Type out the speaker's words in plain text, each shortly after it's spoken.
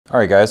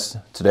Alright guys,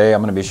 today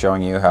I'm going to be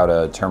showing you how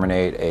to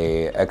terminate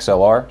a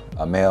XLR,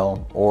 a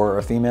male or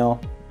a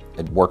female.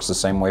 It works the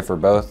same way for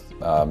both,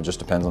 just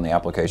depends on the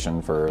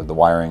application for the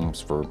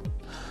wirings for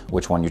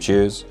which one you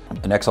choose.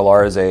 An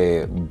XLR is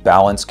a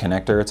balanced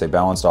connector, it's a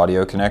balanced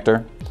audio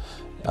connector.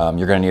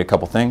 You're going to need a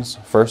couple things.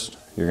 First,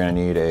 you're going to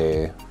need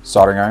a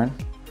soldering iron,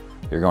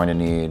 you're going to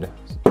need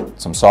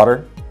some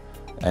solder,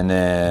 and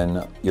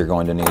then you're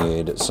going to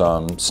need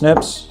some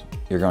snips.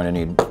 You're going to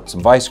need some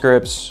vice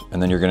grips,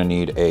 and then you're going to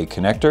need a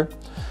connector.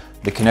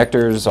 The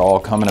connectors all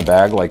come in a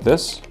bag like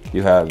this.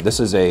 This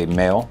is a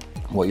male.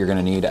 What you're going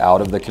to need out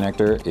of the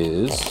connector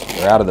is,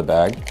 or out of the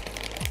bag,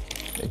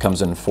 it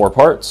comes in 4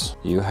 parts.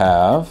 You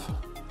have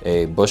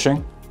a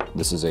bushing.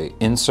 This is a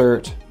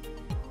insert,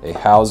 a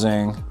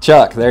housing,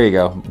 chuck, there you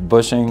go.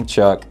 Bushing,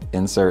 chuck,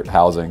 insert,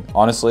 housing.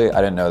 Honestly,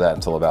 I didn't know that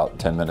until about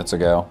 10 minutes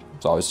ago.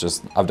 So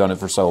I've done it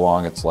for so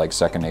long, it's like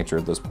second nature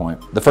at this point.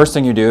 The first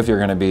thing you do if you're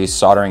gonna be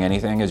soldering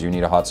anything is you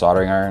need a hot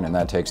soldering iron, and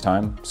that takes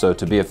time. So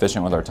to be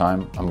efficient with our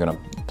time, I'm gonna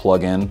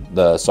plug in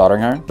the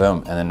soldering iron,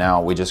 boom. And then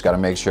now we just gotta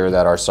make sure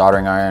that our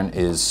soldering iron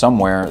is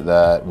somewhere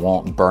that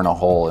won't burn a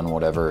hole in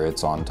whatever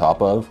it's on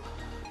top of.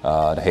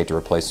 I'd hate to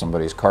replace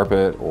somebody's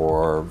carpet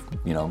or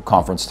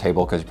conference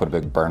table because you put a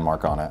big burn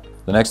mark on it.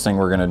 The next thing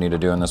we're gonna need to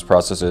do in this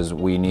process is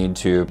we need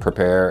to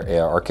prepare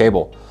our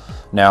cable.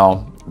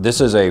 Now, this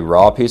is a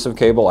raw piece of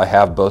cable. I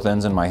have both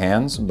ends in my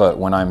hands, but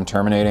when I'm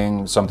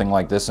terminating something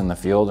like this in the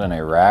field in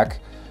a rack,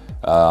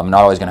 I'm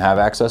not always gonna have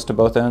access to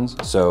both ends.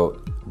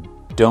 So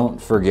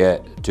don't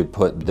forget to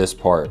put this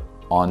part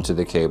onto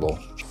the cable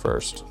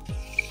first.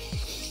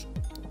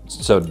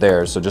 So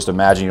just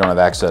imagine you don't have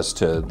access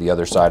to the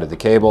other side of the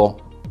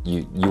cable.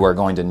 You are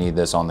going to need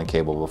this on the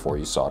cable before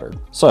you solder.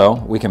 So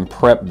we can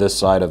prep this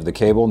side of the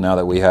cable now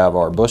that we have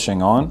our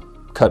bushing on.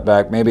 Cut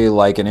back maybe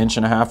like 1.5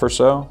 inches or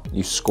so.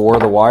 You score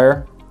the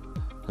wire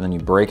and then you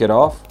break it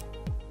off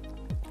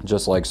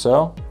just like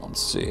so. Let's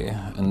see,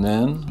 and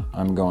then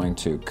I'm going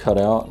to cut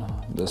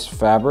out this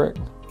fabric.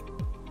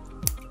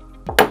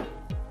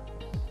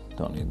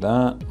 Don't need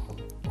that.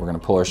 We're gonna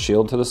pull our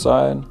shield to the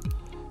side and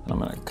I'm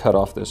gonna cut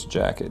off this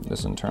jacket,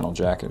 this internal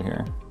jacket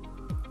here,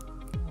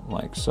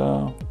 like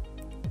so.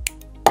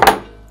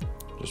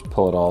 Just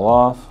pull it all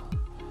off.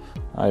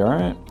 All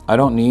right, I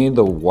don't need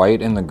the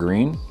white and the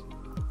green.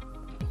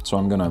 So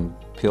I'm gonna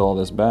peel all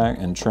this back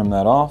and trim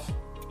that off.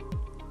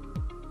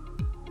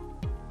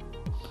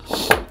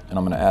 And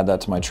I'm gonna add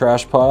that to my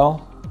trash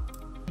pile,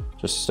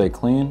 just to stay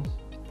clean.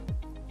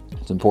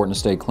 It's important to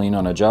stay clean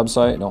on a job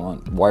site. Don't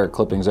want wire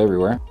clippings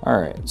everywhere. All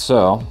right,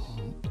 so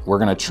we're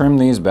gonna trim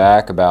these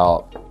back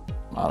about,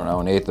 I don't know,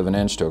 1/8 of an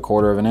inch to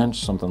 1/4 of an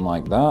inch, something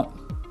like that.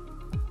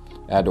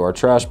 Add to our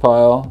trash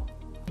pile,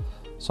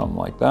 something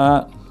like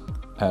that.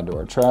 Add to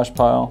our trash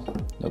pile,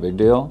 no big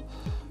deal.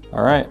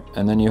 All right,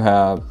 and then you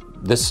have,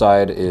 this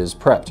side is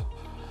prepped.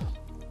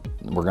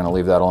 We're gonna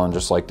leave that on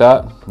just like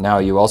that. Now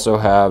you also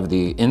have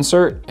the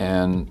insert,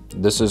 and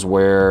this is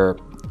where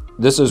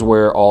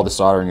all the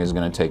soldering is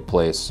gonna take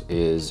place,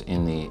 is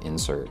in the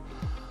insert.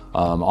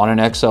 On an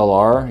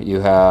XLR, you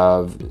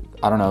have,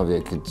 I don't know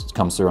if it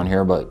comes through on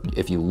here, but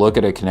if you look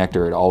at a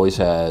connector, it always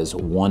has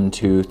 1,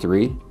 2,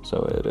 3. So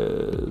it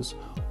is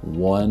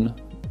 1,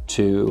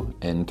 2,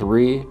 and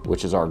 3,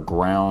 which is our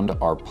ground,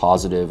 our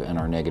positive, and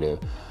our negative.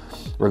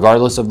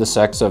 Regardless of the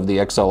sex of the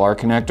XLR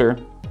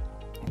connector,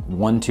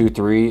 1, 2,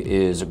 3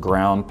 is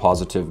ground,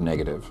 positive,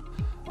 negative.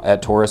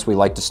 At Taurus, we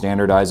like to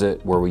standardize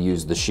it where we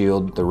use the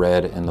shield, the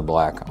red, and the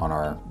black on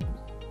our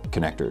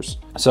connectors.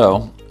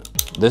 So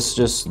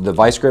the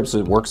vice grips,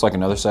 it works like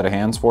another set of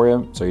hands for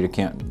you, so you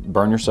can't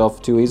burn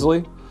yourself too easily.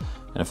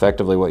 And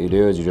effectively what you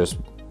do is you just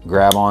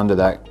grab onto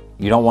that.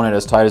 You don't want it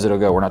as tight as it'll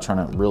go. We're not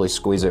trying to really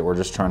squeeze it. We're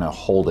just trying to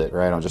hold it,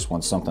 right? I just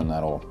want something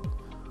that'll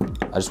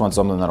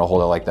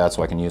hold it like that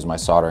so I can use my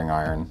soldering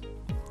iron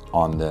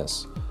on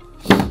this.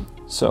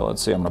 So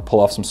let's see, I'm gonna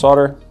pull off some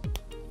solder.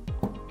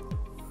 I'm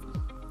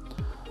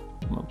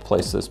gonna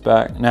place this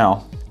back.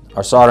 Now,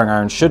 our soldering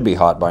iron should be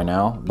hot by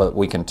now, but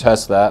we can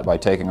test that by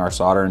taking our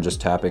solder and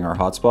just tapping our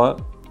hot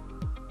spot.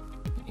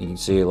 You can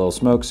see a little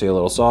smoke, see a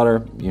little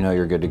solder, you know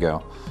you're good to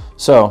go.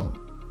 So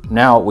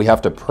now we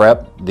have to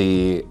prep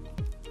the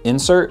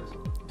insert,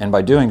 and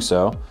by doing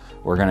so,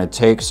 we're gonna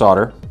take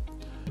solder,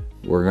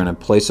 we're gonna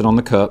place it on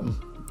the cup,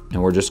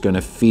 and we're just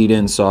gonna feed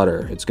in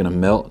solder. It's gonna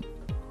melt,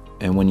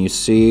 and when you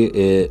see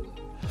it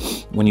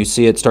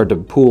start to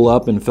pool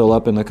up and fill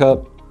up in the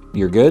cup,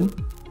 you're good.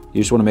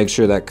 You just wanna make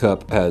sure that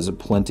cup has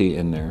plenty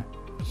in there.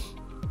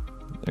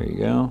 There you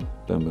go,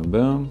 boom, boom,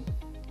 boom.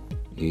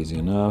 Easy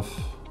enough,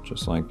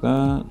 just like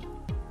that.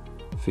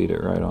 Feed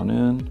it right on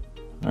in.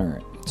 All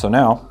right, so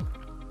now,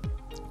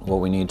 what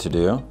we need to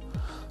do,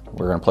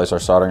 we're gonna place our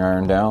soldering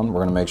iron down.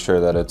 We're gonna make sure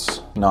that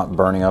it's not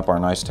burning up our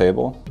nice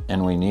table.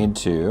 And we need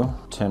to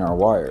tin our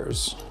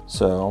wires.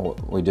 So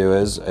what we do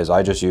is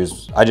I just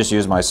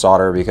use my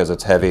solder because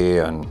it's heavy,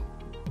 and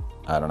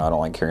I don't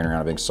like carrying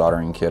around a big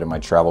soldering kit in my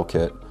travel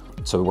kit.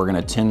 So we're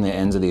gonna tin the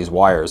ends of these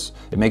wires.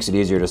 It makes it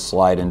easier to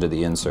slide into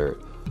the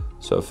insert.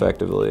 So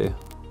effectively,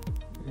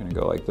 you're gonna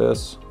go like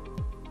this.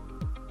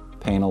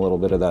 paint a little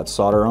bit of that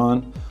solder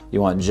on.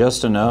 You want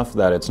just enough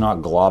that it's not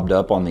globbed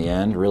up on the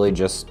end. Really you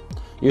just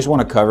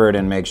want to cover it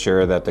and make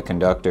sure that the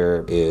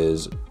conductor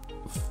is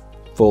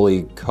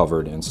fully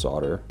covered in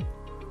solder.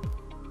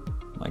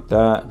 Like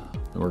that.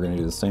 And we're going to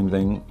do the same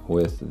thing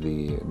with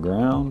the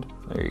ground.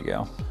 There you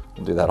go.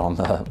 We'll do that on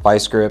the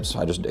vice grips.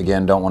 I just,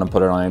 again, don't want to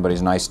put it on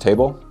anybody's nice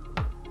table.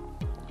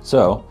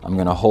 So I'm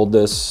going to hold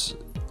this,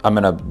 I'm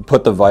going to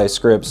put the vice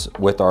grips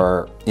with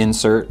our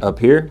insert up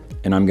here,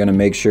 and I'm going to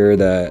make sure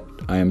that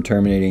I am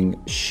terminating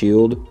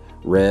shield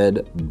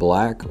red,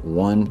 black,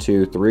 1,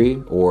 2,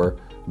 3, or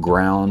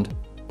ground,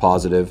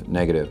 positive,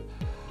 negative.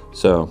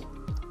 So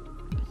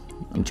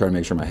I'm trying to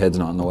make sure my head's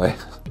not in the way.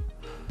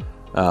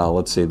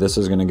 Let's see, this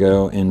is going to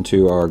go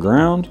into our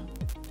ground,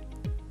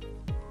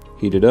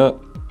 heat it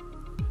up,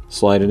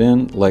 slide it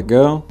in, let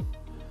go,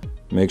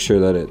 make sure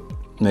that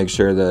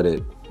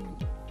it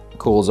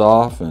cools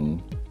off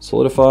and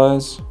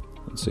solidifies.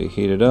 Let's see,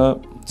 heat it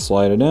up,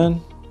 slide it in,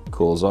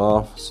 cools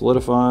off,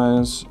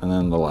 solidifies, and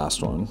then the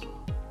last one.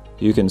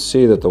 You can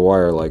see that the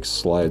wire like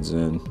slides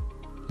in.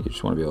 You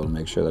just want to be able to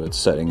make sure that it's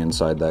setting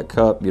inside that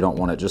cup. You don't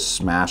want it just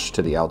smashed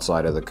to the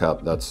outside of the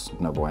cup. That's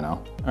no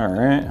bueno. All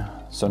right,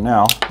 so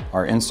now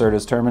our insert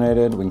is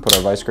terminated. We can put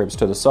our vice grips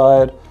to the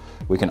side.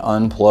 We can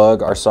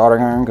unplug our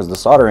soldering iron because the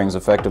soldering is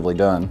effectively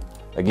done.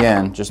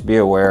 Again, just be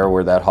aware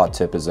where that hot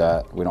tip is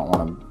at. We don't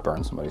want to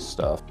burn somebody's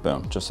stuff.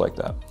 Boom, just like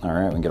that. All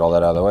right, we can get all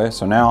that out of the way.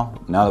 So now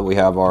that we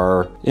have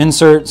our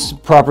inserts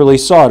properly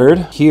soldered,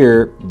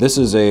 here, this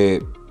is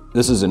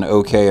an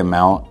okay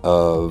amount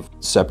of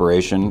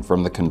separation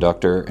from the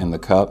conductor and the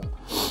cup.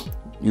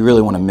 You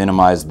really want to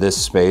minimize this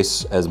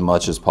space as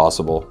much as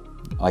possible.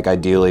 Like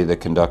ideally the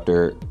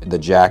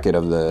jacket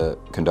of the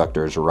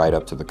conductor is right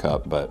up to the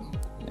cup, but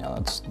you know,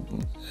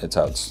 it's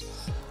how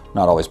it's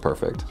not always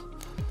perfect.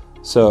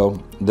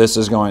 So this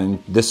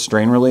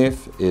strain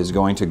relief is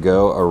going to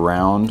go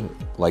around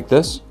like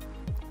this.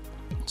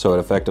 So it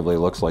effectively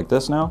looks like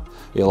this now.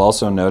 You'll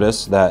also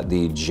notice that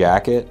the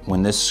jacket,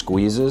 when this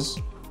squeezes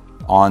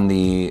on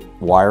the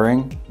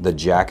wiring, the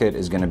jacket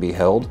is going to be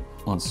held.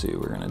 Let's see,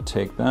 we're going to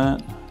take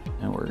that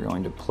and we're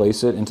going to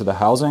place it into the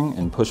housing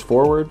and push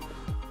forward.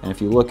 And if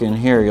you look in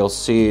here, you'll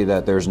see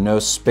that there's no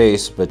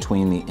space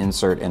between the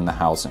insert and the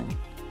housing.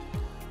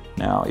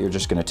 Now you're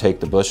just going to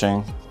take the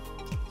bushing,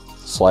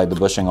 slide the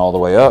bushing all the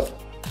way up,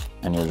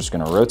 and you're just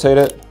going to rotate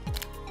it.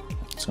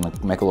 It's going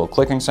to make a little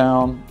clicking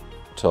sound,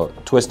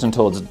 twist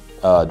until it's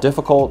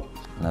difficult,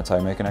 and that's how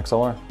you make an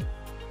XLR.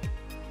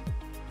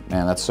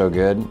 Man, that's so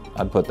good.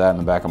 I'd put that in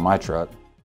the back of my truck.